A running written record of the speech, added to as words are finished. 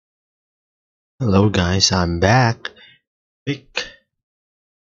Hello guys, I'm back. Pick.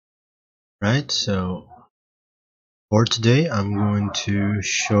 Right, so for today I'm going to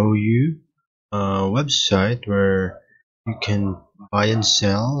show you a website where you can buy and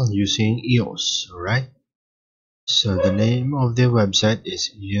sell using EOS. Alright, so the name of the website is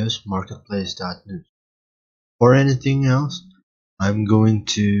Eosmarketplace.News. For anything else, I'm going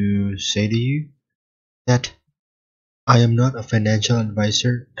to say to you that I am not a financial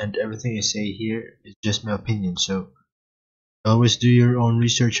advisor and everything I say here is just my opinion, so always do your own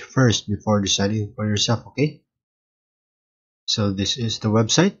research first before deciding for yourself, okay? So this is the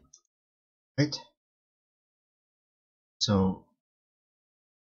website, right? So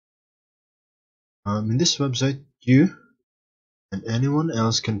in this website, you and anyone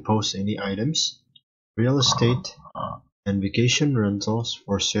else can post any items, real estate, and vacation rentals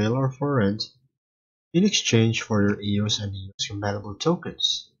for sale or for rent in exchange for your EOS and EOS compatible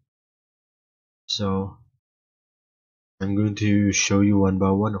tokens. So I'm going to show you one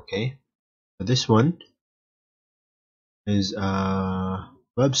by one, okay? So this one is a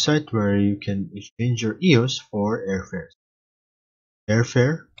website where you can exchange your EOS for airfares.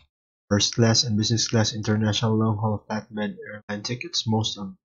 Airfare, first class and business class international long-haul flatbed airline tickets. Most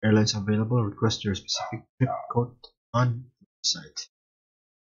of airlines available request your specific trip code on the site.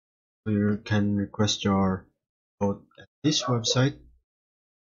 So you can request your code at this website.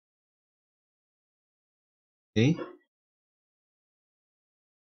 Okay,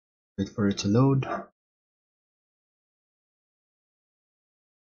 wait for it to load.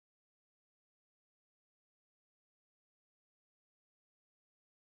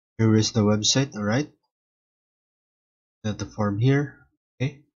 Here is the website, alright. Got the form here.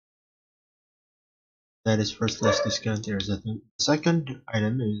 Okay, that is first class discount. Here's the second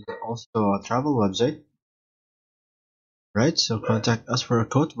item is also a travel website. Right, so contact us for a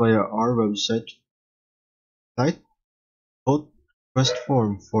quote via our website. Quote request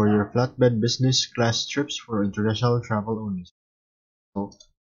form for your flatbed business class trips for international travel only. So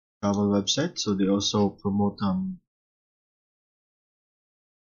travel website, so they also promote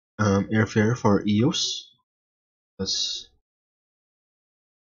airfare for EOS. Let's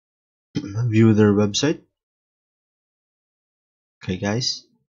view their website. Okay guys,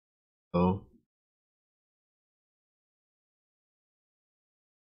 so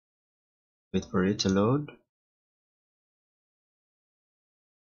wait for it to load.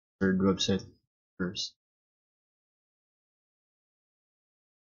 Third website first.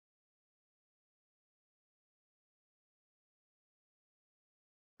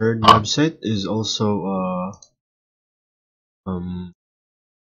 Third website is also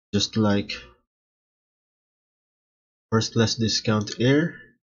just like first class discount air.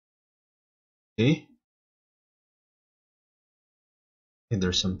 Okay,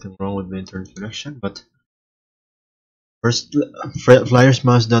 there's something wrong with my internet connection, but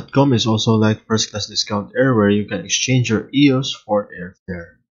Flyersmiles.com is also like first class discount air where you can exchange your EOS for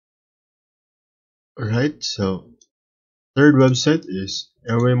airfare. Alright, so third website is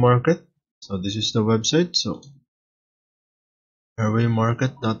Airway Market. So this is the website. So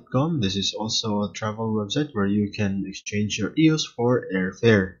airwaymarket.com. This is also a travel website where you can exchange your EOS for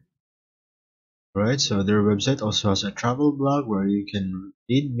airfare. Alright, so their website also has a travel blog where you can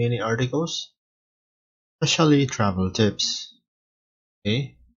read many articles, especially travel tips.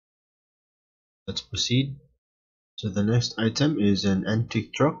 Okay, let's proceed. So the next item is an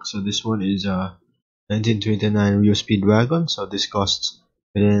antique truck. So this one is a 1929 Rio Speedwagon. So this costs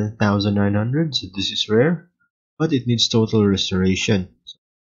 1,900. So this is rare, but it needs total restoration.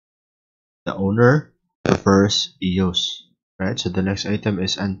 The owner prefers EOS. Right. So the next item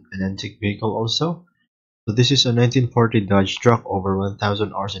is an antique vehicle also. So this is a 1940 Dodge truck, over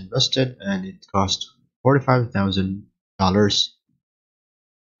 1,000 hours invested, and it cost $45,000.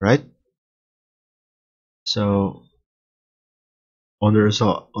 Right. So owner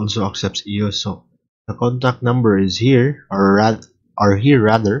also accepts EOS. So the contact number is here, or here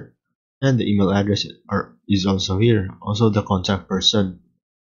rather, and the email address is also here. Also the contact person.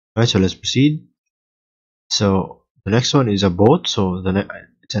 Alright, so let's proceed. So the next one is a boat. So it's a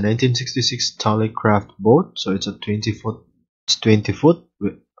 1966 Tallycraft boat. So it's a 20 foot. It's 20 foot,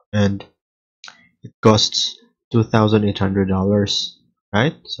 and it costs $2,800.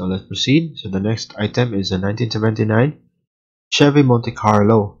 Right. So let's proceed. So the next item is a 1979 Chevy Monte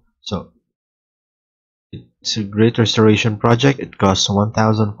Carlo. So it's a great restoration project. It costs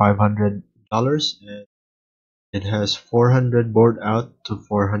 $1,500 and it has 400 bored out to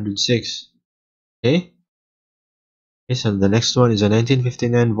 406. Okay. Okay, so the next one is a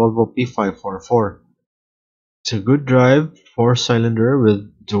 1959 Volvo P544. It's a good drive, 4-cylinder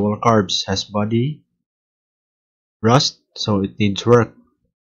with dual carbs, has body rust, so it needs work.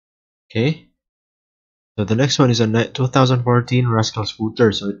 Okay, so the next one is a 2014 Rascal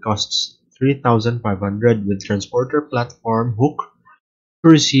scooter, so it costs 3,500 with transporter platform hook to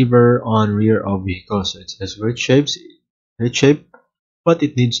receiver on rear of vehicle. So it has great shape, but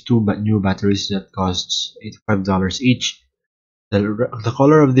it needs two new batteries that costs $85 each. The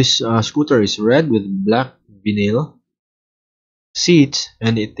color of this scooter is red with black vinyl seats,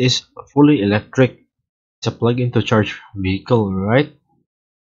 and it is fully electric. It's a plug-in to charge vehicle, right?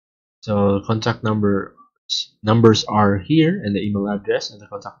 So contact numbers are here, and the email address and the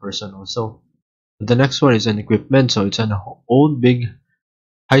contact person also. The next one is an equipment, so it's an old big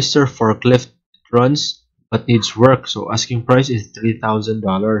Heister forklift. It runs but needs work, so asking price is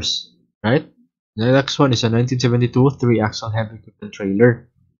 $3,000, right? The next one is a 1972 3-axle heavy equipment trailer.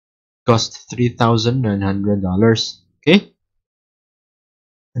 Cost $3,900. Okay.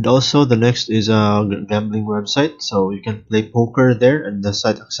 And also the next is a gambling website, so you can play poker there, and the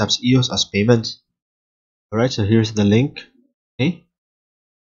site accepts EOS as payment. Alright, so here's the link. Okay.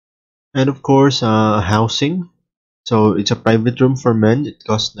 And of course, housing. So it's a private room for men. It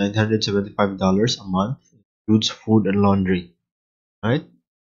costs $975 a month. It includes food and laundry. Right?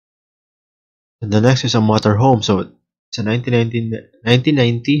 And the next is a motorhome. So it's a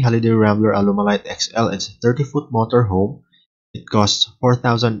 1990 Holiday Rambler Alumalite XL. It's a 30-foot motorhome. It costs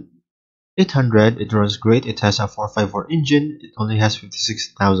 $4,800. It runs great. It has a 454 engine. It only has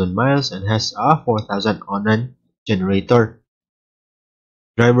 56,000 miles and has a 4,000 Onan generator.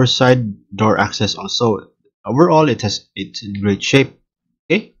 Driver's side door access also. Overall, it's in great shape.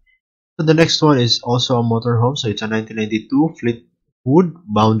 Okay. So the next one is also a motorhome. So it's a 1992 Fleetwood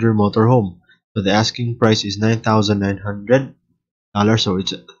Bounder motorhome. So the asking price is $9,900. So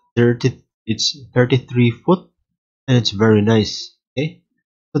it's 33 foot, and it's very nice. Okay.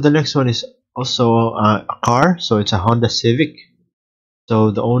 So the next one is also a car. So it's a Honda Civic.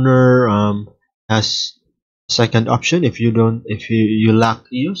 So the owner has second option if you lack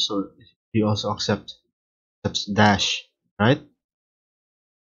EOS, so you also accepts Dash, right?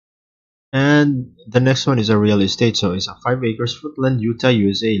 And the next one is a real estate. So it's a 5 acres Footland, Utah,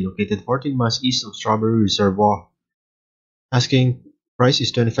 USA, located 14 miles east of Strawberry Reservoir. Asking price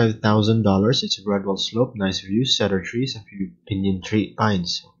is $25,000. It's a gradual slope, nice views, cedar trees, a few pinyon tree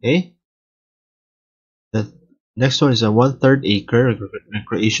pines. Okay. The next one is a 1/3 acre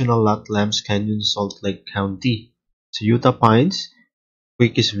recreational lot, Lambs Canyon, Salt Lake County. It's Utah Pines,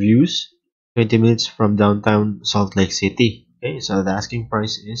 quickest views, 20 minutes from downtown Salt Lake City. Okay, so the asking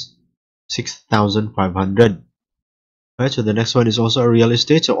price is $6,500. Alright, so the next one is also a real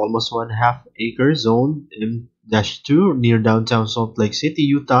estate, so almost 1/2 acre zone M-2 near downtown Salt Lake City,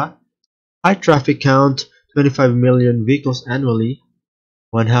 Utah. High traffic count, 25 million vehicles annually,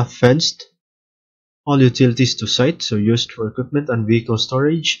 1/2 fenced, all utilities to site, so used for equipment and vehicle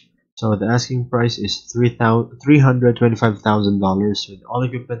storage. So the asking price is $325,000 with all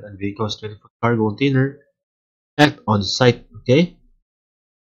equipment and vehicles, 20-foot cargo container packed on site. Okay.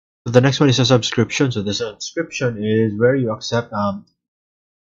 So the next one is a subscription. So the subscription is where you accept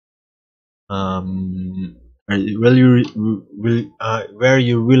where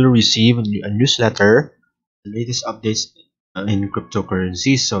you will receive a newsletter, the latest updates in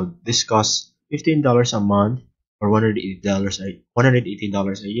cryptocurrencies. So this costs $15 a month or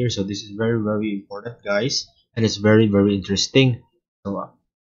 $180 a year. So this is very important, guys, and it's very interesting. So if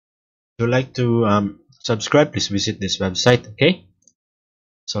you like to subscribe, please visit this website. Okay.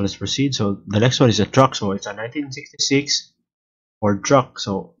 So let's proceed. So the next one is a truck. So it's a 1966 Ford truck.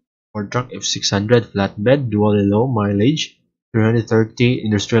 So Ford truck F600 flatbed, dual low mileage, 330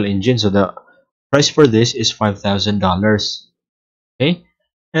 industrial engine. So the price for this is $5,000. Okay,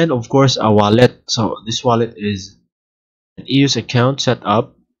 and of course a wallet. So this wallet is an EOS account set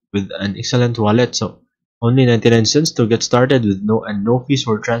up with an excellent wallet. So only 99 cents to get started with no fees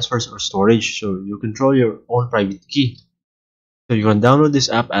for transfers or storage. So you control your own private key. So you can download this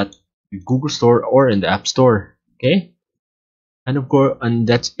app at Google Store or in the App Store. Okay, and of course, and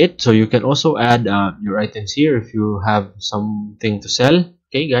that's it. So you can also add your items here if you have something to sell.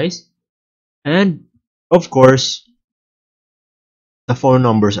 Okay, guys, and of course the phone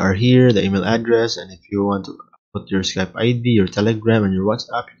numbers are here, the email address, and if you want to put your Skype ID, your Telegram, and your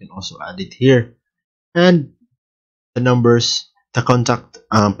WhatsApp, you can also add it here. And the contact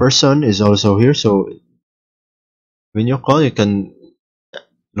person is also here. So when you call, you can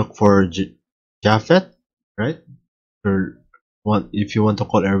look for Jafet, right? Or if you want to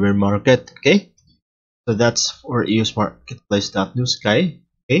call Airware Market. Okay, so that's for Eosmarketplace.News, okay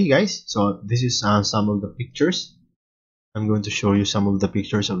guys. So this is some of the pictures I'm going to show you some of the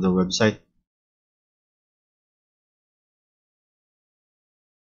pictures of the website.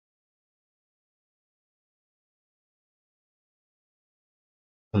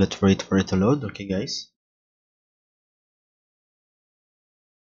 So let's wait for it to load. Okay, guys.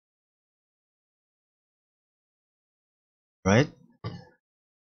 Right?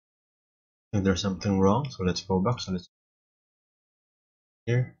 If there's something wrong, so let's go back. So let's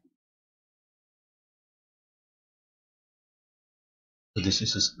here. So this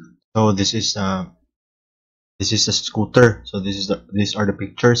is a scooter. So these are the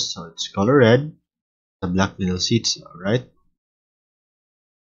pictures. So it's color red, the black middle seats. Right?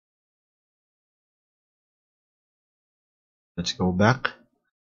 Let's go back.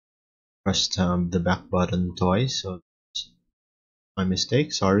 Press the back button twice. So my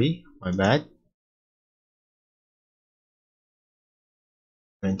mistake. Sorry, my bad.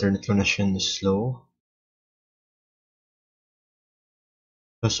 My internet connection is slow.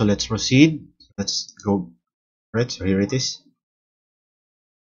 So let's proceed. Let's go. Right. So here it is.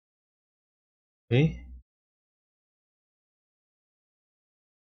 Okay.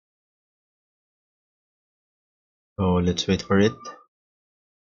 So let's wait for it.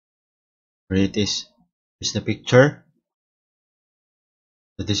 Here it is. Here's the picture.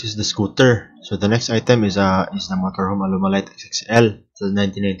 So this is the scooter. So the next item is the motorhome Alumalite XXL. The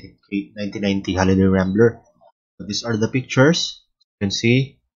 1990 Holiday Rambler. So these are the pictures. You can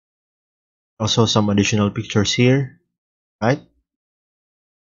see also some additional pictures here. Right?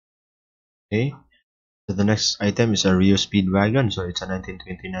 Okay. So the next item is a Rio Speedwagon. So it's a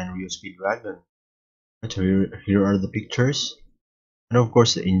 1929 Rio Speedwagon. Right, so here are the pictures. And of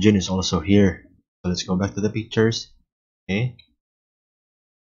course the engine is also here. So let's go back to the pictures. Okay.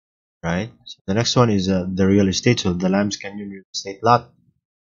 Right. So the next one is the real estate. So the Lambs Canyon real estate lot.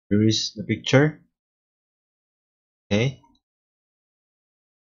 Here is the picture. Okay.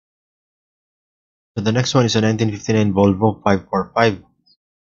 So the next one is a 1959 Volvo 545.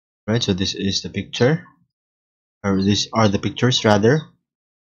 Right. So this is the picture, or these are the pictures rather.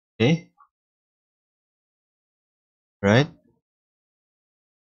 Okay. Right.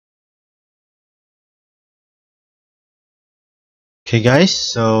 Okay, guys.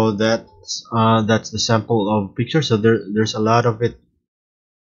 So that's the sample of pictures. So there's a lot of it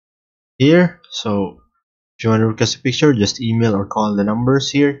here. So if you want to request a picture, just email or call the numbers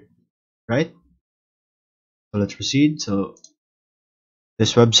here. Right. So let's proceed. So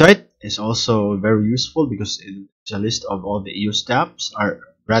this website is also very useful because it's a list of all the EOS taps, or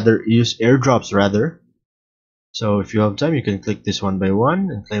rather EOS airdrops rather. So if you have time, you can click this one by one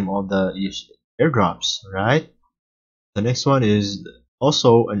and claim all the EOS airdrops, right? The next one is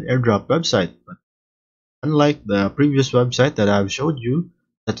also an airdrop website, but unlike the previous website that I've showed you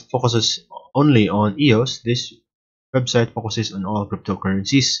that focuses only on EOS, this website focuses on all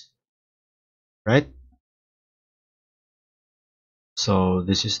cryptocurrencies, right? So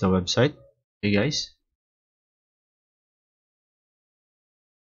this is the website. Okay, guys.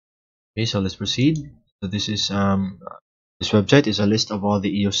 Okay, so let's proceed. So this website is a list of all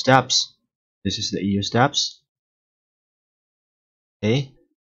the EOS taps. This is the EOS taps. Okay, you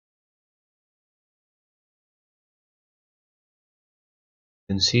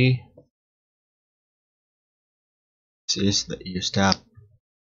can see this is the EOS tap.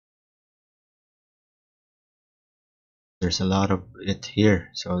 There's a lot of it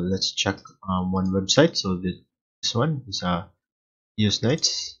here. So let's check one website. So this one is EOS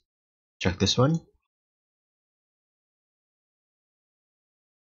Nights. Check this one.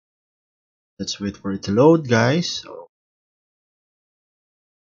 Let's wait for it to load, guys.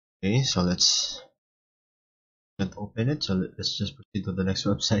 Okay, so let's open it. So let's just proceed to the next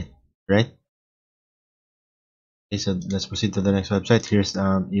website, right? Okay, so let's proceed to the next website. Here's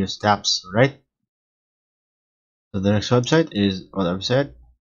EOS taps, right? So the next website is what I've said,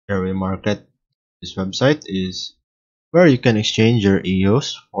 Airway Market. This website is where you can exchange your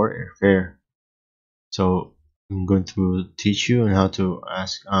EOS for airfare. So I'm going to teach you on how to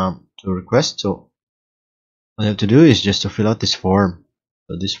ask to request. So all you have to do is just to fill out this form.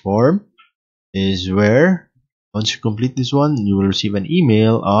 So this form is where once you complete this one, you will receive an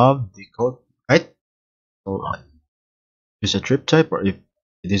email of the code, right? So choose a trip type, or if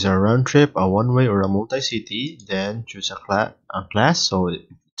it is a round trip, a one-way, or a multi-city, then choose a class. So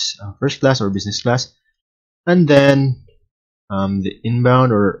it's first class or business class, and then the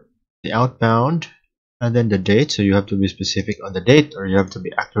inbound or the outbound, and then the date. So you have to be specific on the date, or you have to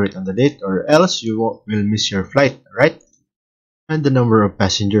be accurate on the date, or else you will miss your flight, right? And the number of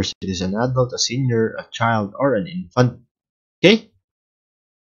passengers. It is an adult, a senior, a child, or an infant. Okay.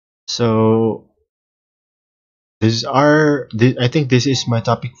 So I think this is my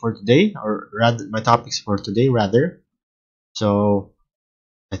topic for today, or rather my topics for today rather. So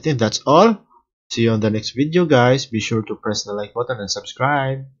I think that's all. See you on the next video, guys. Be sure to press the like button and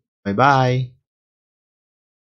subscribe. Bye bye.